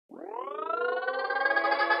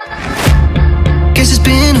Guess it's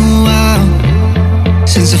been a while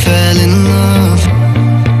since I fell in love,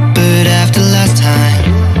 but after last time,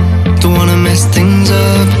 don't wanna mess things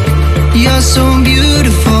up. You're so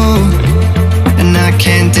beautiful, and I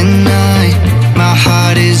can't deny. My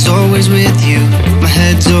heart is always with you, my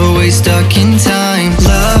head's always stuck in time.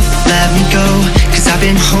 Love, let me go, cause I've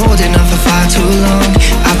been holding on for far too long.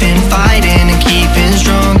 I've been fighting and keeping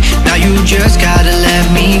strong, now you just gotta let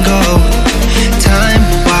me go. Time,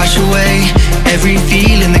 wash away every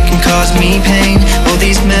feeling that can cause me pain. All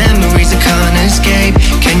these memories I can't escape,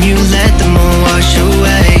 can you let them all wash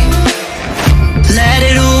away? Let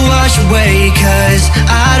it all wash away, cause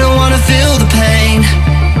I don't wanna feel the pain.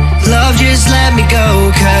 Love, just let me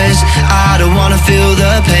go, cause I don't wanna feel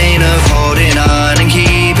the pain of holding on and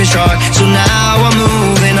keeping strong. So now I'm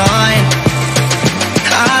moving on,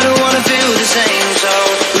 I don't wanna feel the same. So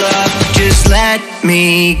love, just let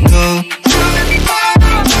me go.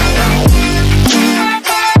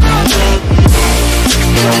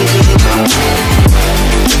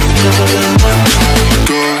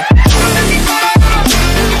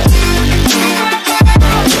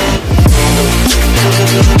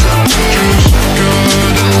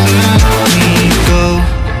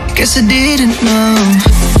 Guess I didn't know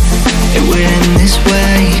it would end this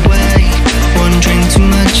way. One drink too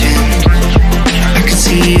much and I could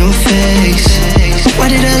see your face. Why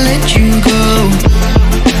did I let you go?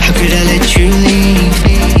 How could I let you leave?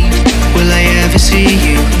 Will I ever see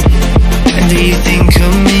you? And do you think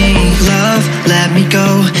of me? Love, let me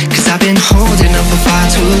go, cause I've been holding up for far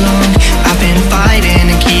too long. I've been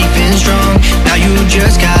fighting and keeping strong, now you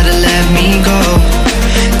just gotta let me go.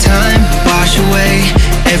 Time, wash away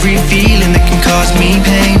every feeling that can cause me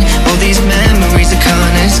pain. All these memories I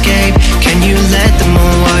can't escape, can you let them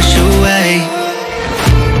all wash away?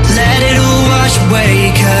 Let it all wash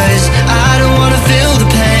away, cause I don't wanna feel the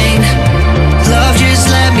pain. Love, just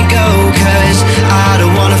let me go, cause I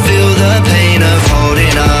don't wanna feel the pain of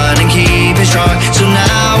holding on and keeping strong. So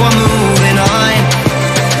now I'm moving on,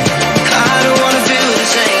 I don't wanna feel the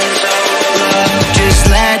same. So love, just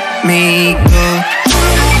let me go.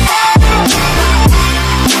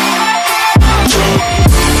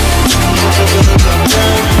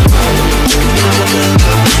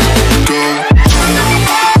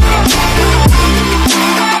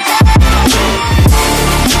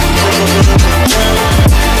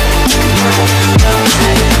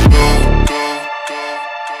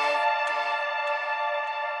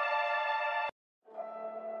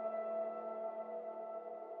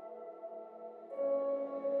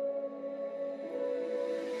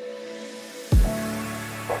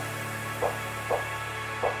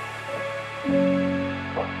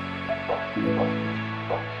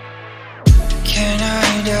 Can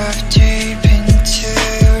I dive deep into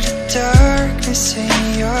the darkness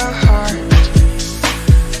in your heart?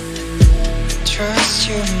 Trust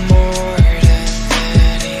you more than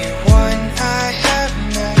anyone I have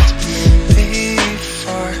met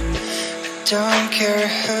before. Don't care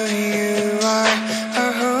who you are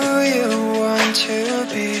or who you want to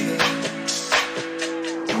be.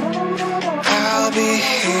 I'll be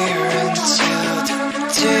here until the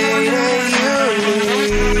day that you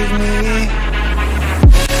leave me.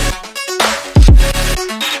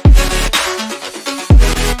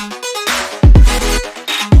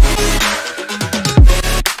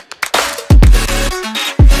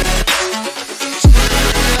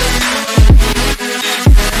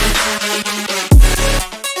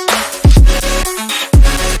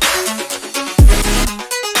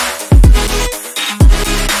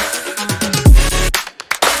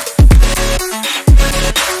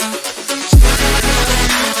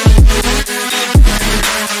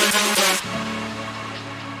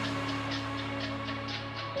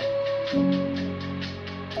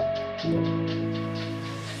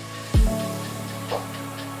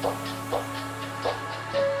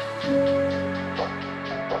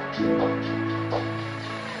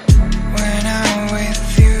 When I'm with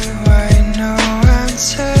you, I know I'm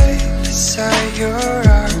safe beside your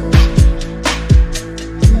arms.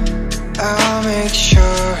 I'll make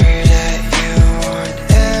sure that you won't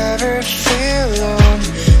ever feel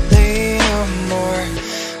lonely no more.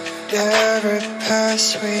 Whatever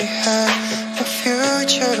past we had, the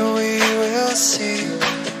future we will see.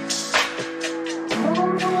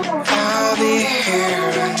 I'll be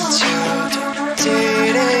here until the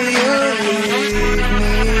day that you leave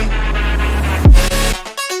me.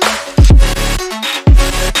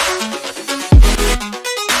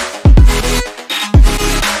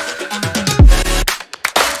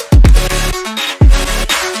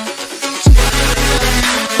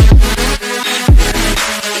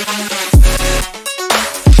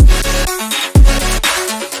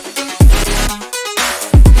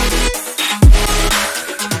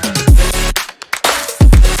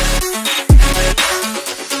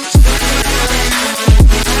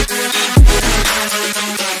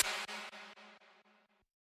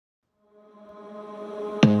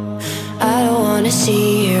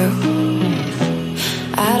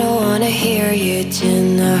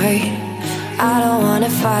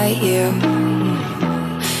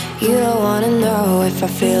 You don't wanna know if I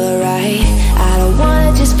feel alright. I don't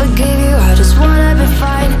wanna just forgive you, I just wanna be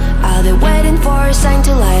fine. I'll be waiting for a sign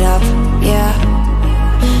to light up, yeah.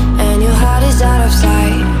 And your heart is out of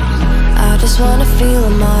sight. I just wanna feel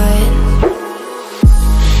mine.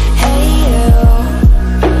 Hey you,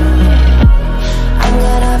 I'm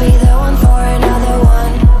gonna be the one for another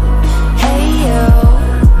one. Hey you,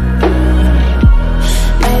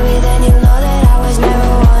 maybe then you'll know that I was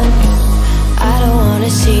never one. I don't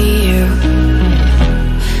wanna see you,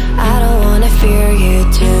 I don't wanna fear you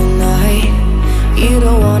tonight. You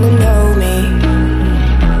don't wanna know me,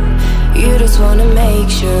 you just wanna make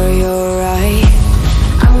sure you're right.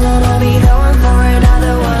 I'm gonna be the one for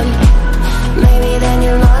another one. Maybe then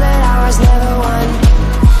you'll know that I was never one.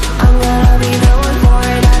 I'm gonna be the one for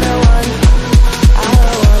another one. I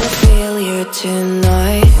don't wanna feel you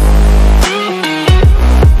tonight.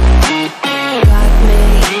 Got me. Got me.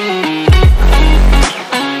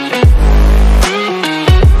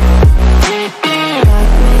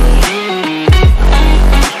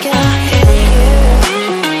 Can I hear you?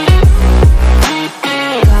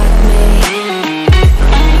 Got me.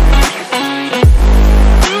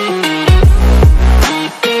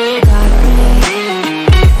 Got me.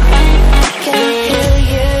 Can I hear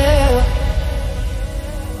you?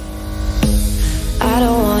 I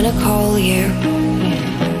don't wanna call you,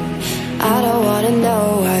 I don't wanna know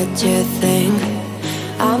what you think.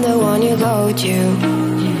 I'm the one you go to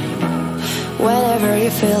whenever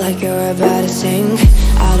you feel like you're about to sink.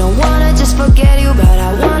 I don't wanna just forget you, but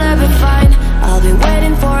I wanna be fine. I'll be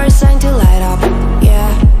waiting for a sign to light up,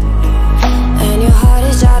 yeah. And your heart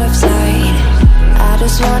is out of sight. I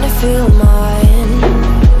just wanna feel mine.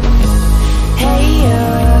 Hey you,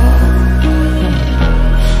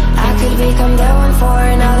 I could become the one for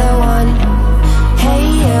another one. Hey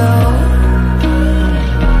you,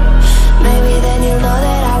 maybe then you'll know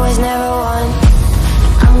that I was never one.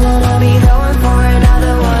 I'm gonna be the one for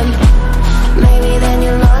another one. Maybe then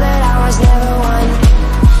you'll know that I was never one.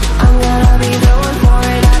 I'm gonna be the one for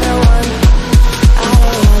another one. I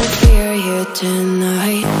don't wanna fear you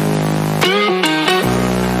tonight.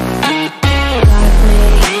 Got me. Got me.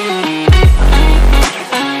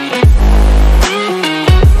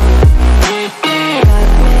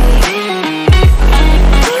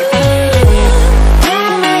 Got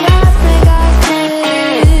me, got me, got me.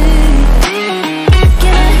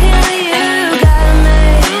 Can I hear you? Got me.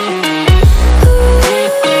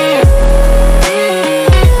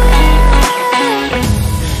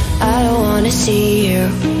 I don't wanna see you,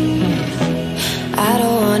 I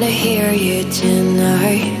don't wanna hear you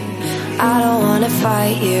tonight. I don't wanna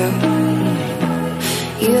fight you,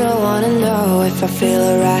 you don't wanna know if I feel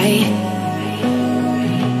alright.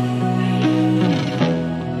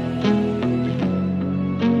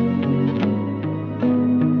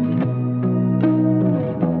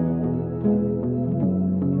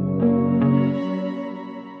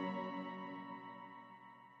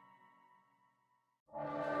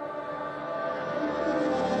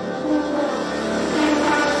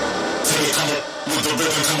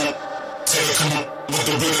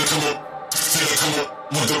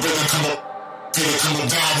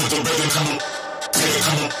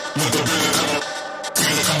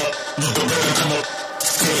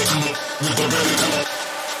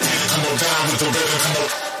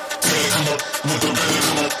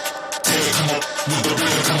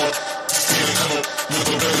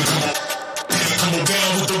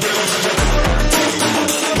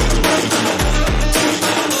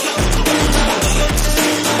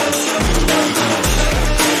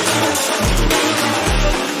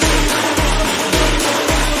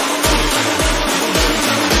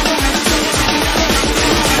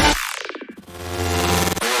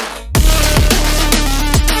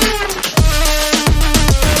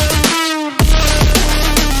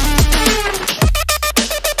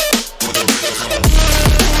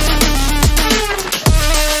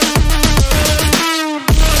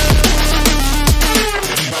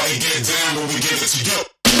 Get down when we get it to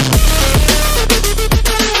you.